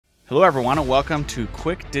Hello everyone and welcome to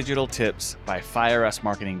Quick Digital Tips by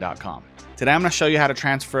FireUsMarketing.com. Today I'm going to show you how to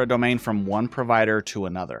transfer a domain from one provider to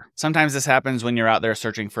another. Sometimes this happens when you're out there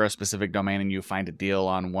searching for a specific domain and you find a deal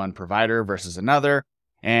on one provider versus another.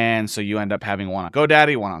 And so you end up having one on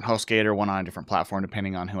GoDaddy, one on HostGator, one on a different platform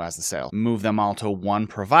depending on who has the sale. Move them all to one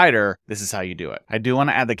provider. This is how you do it. I do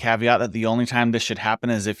want to add the caveat that the only time this should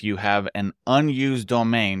happen is if you have an unused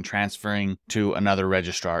domain transferring to another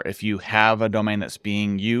registrar. If you have a domain that's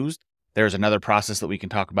being used, there's another process that we can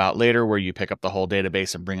talk about later where you pick up the whole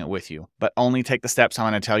database and bring it with you. But only take the steps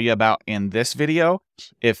I'm going to tell you about in this video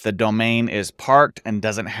if the domain is parked and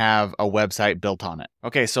doesn't have a website built on it.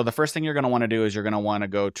 Okay, so the first thing you're going to want to do is you're going to want to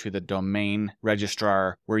go to the domain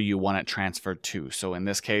registrar where you want it transferred to. So in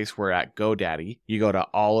this case, we're at GoDaddy. You go to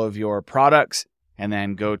all of your products and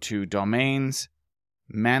then go to domains,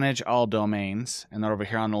 manage all domains. And then over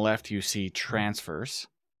here on the left, you see transfers.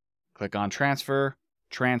 Click on transfer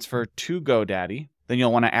to GoDaddy. Then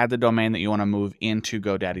you'll want to add the domain that you want to move into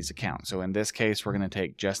GoDaddy's account. So in this case, we're going to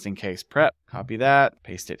take just in case prep, copy that,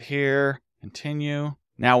 paste it here, continue.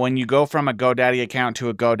 Now, when you go from a GoDaddy account to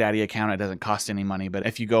a GoDaddy account, it doesn't cost any money. But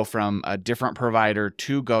if you go from a different provider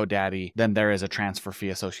to GoDaddy, then there is a transfer fee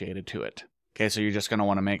associated to it. Okay, so you're just going to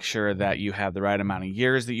want to make sure that you have the right amount of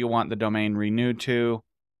years that you want the domain renewed to,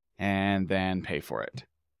 and then pay for it.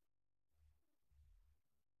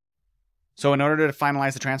 So in order to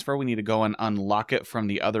finalize the transfer, we need to go and unlock it from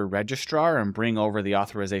the other registrar and bring over the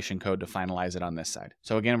authorization code to finalize it on this side.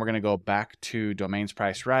 So again, we're going to go back to domains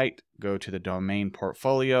price right, go to the domain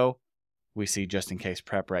portfolio. We see just in case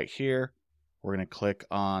prep right here. We're going to click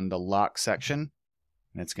on the lock section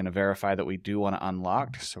and it's going to verify that we do want to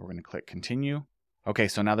unlock. So we're going to click continue. Okay,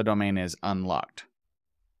 so now the domain is unlocked.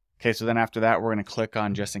 Okay, so then after that, we're going to click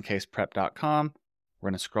on justincaseprep.com. We're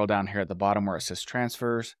going to scroll down here at the bottom where it says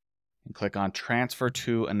transfers, and click on transfer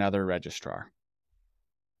to another registrar.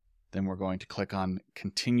 Then we're going to click on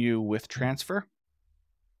continue with transfer.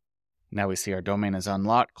 Now we see our domain is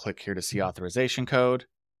unlocked. Click here to see authorization code.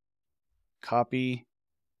 Copy.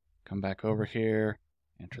 Come back over here.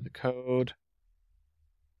 Enter the code.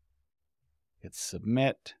 Hit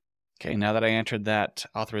submit. Okay, now that I entered that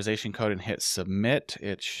authorization code and hit submit,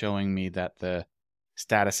 it's showing me that the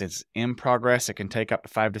status is in progress. It can take up to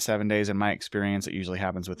 5 to 7 days. In my experience, it usually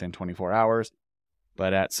happens within 24 hours.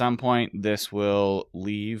 But at some point, this will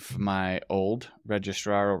leave my old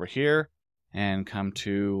registrar over here and come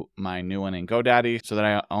to my new one in GoDaddy so that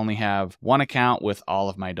I only have one account with all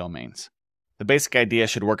of my domains. The basic idea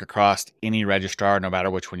should work across any registrar, no matter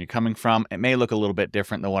which one you're coming from. It may look a little bit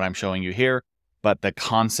different than what I'm showing you here, but the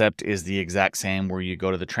concept is the exact same where you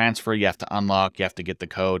go to the transfer, you have to unlock, you have to get the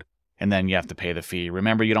code, and then you have to pay the fee.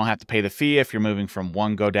 Remember, you don't have to pay the fee if you're moving from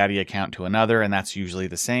one GoDaddy account to another, and that's usually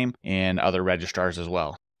the same in other registrars as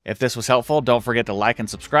well. If this was helpful, don't forget to like and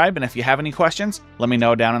subscribe, and if you have any questions, let me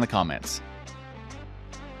know down in the comments.